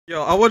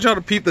Yo, I want y'all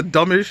to peep the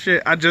dumbest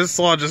shit I just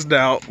saw just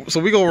now.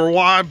 So we gonna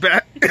rewind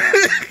back. we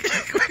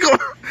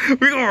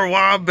gonna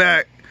rewind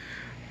back.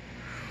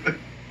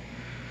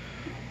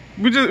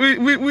 We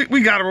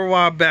gotta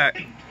rewind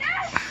back.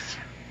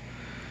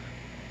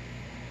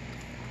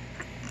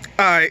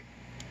 Alright.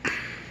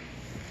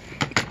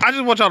 I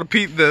just want y'all to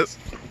peep this.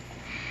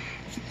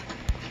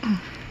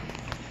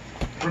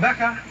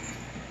 Rebecca.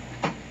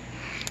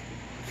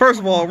 First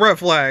of all, red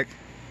flag.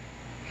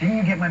 Didn't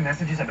you get my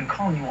messages? I've been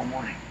calling you all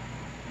morning.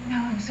 No,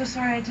 I'm so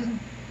sorry I didn't.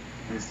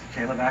 Is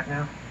Kayla back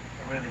now?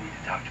 I really need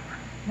to talk to her.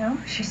 No,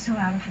 she's still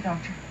out with the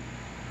doctor.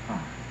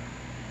 Oh.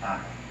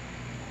 Are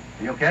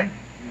you okay?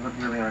 You look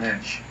really on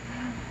edge.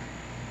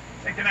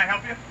 Hey, can I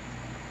help you?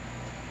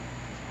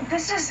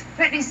 This is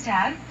Brittany's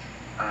dad.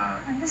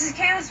 And this is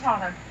Kayla's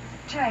father,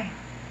 Jay.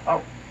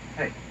 Oh,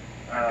 hey.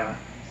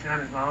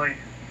 Sam, is Molly...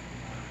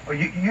 Oh,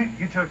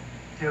 you took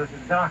Kayla to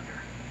the doctor.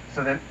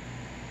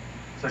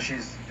 So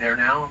she's there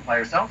now by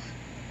herself?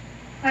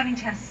 Running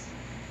tests.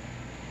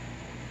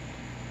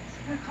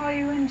 So I'll call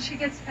you when she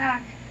gets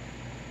back.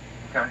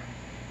 Okay.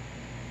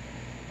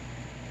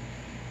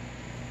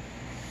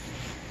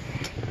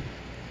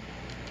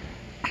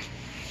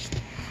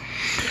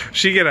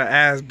 She get her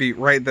ass beat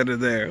right then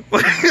and there.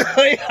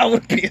 I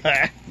would beat her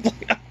ass.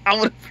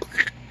 I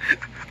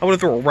would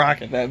throw a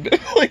rock at that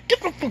bitch. Like,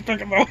 get the fuck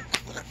back out.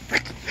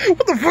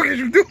 What the fuck is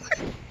you doing?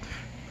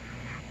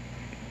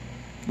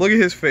 Look at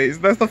his face.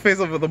 That's the face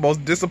of the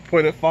most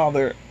disappointed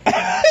father. Look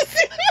at his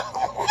face.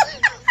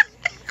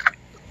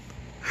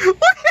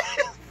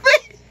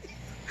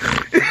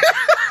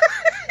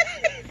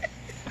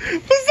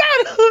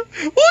 Posada,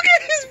 look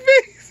at his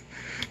face.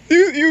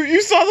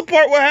 You saw the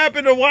part what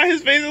happened and why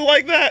his face is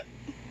like that?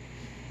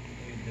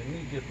 Didn't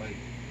he get like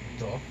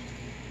duffed?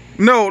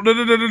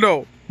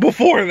 No.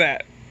 Before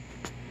that.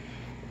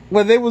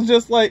 When they was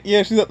just like,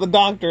 yeah, she's at the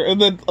doctor, and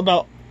then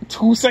about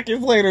 2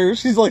 seconds later,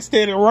 she's like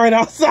standing right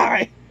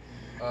outside.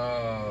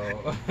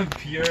 Oh,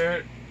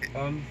 pure.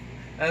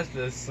 That's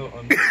just so. Look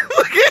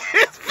at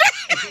his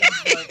face.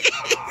 He's like,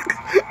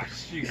 ah,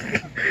 shoot.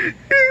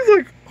 He's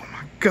like, oh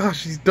my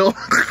gosh, he's dumb.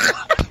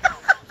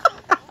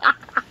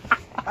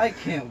 I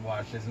can't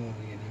watch this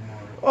movie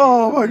anymore.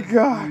 Oh my It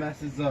god.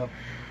 messes up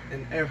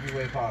in every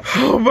way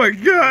possible. Oh my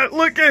god,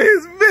 look at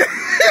his face.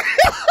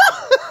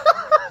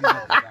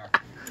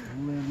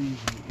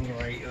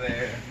 Right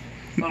there.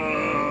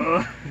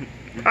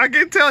 I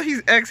can tell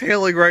he's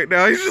exhaling right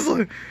now. He's just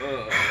like.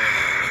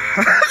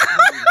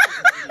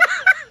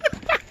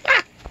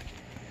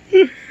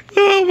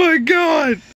 Oh my god.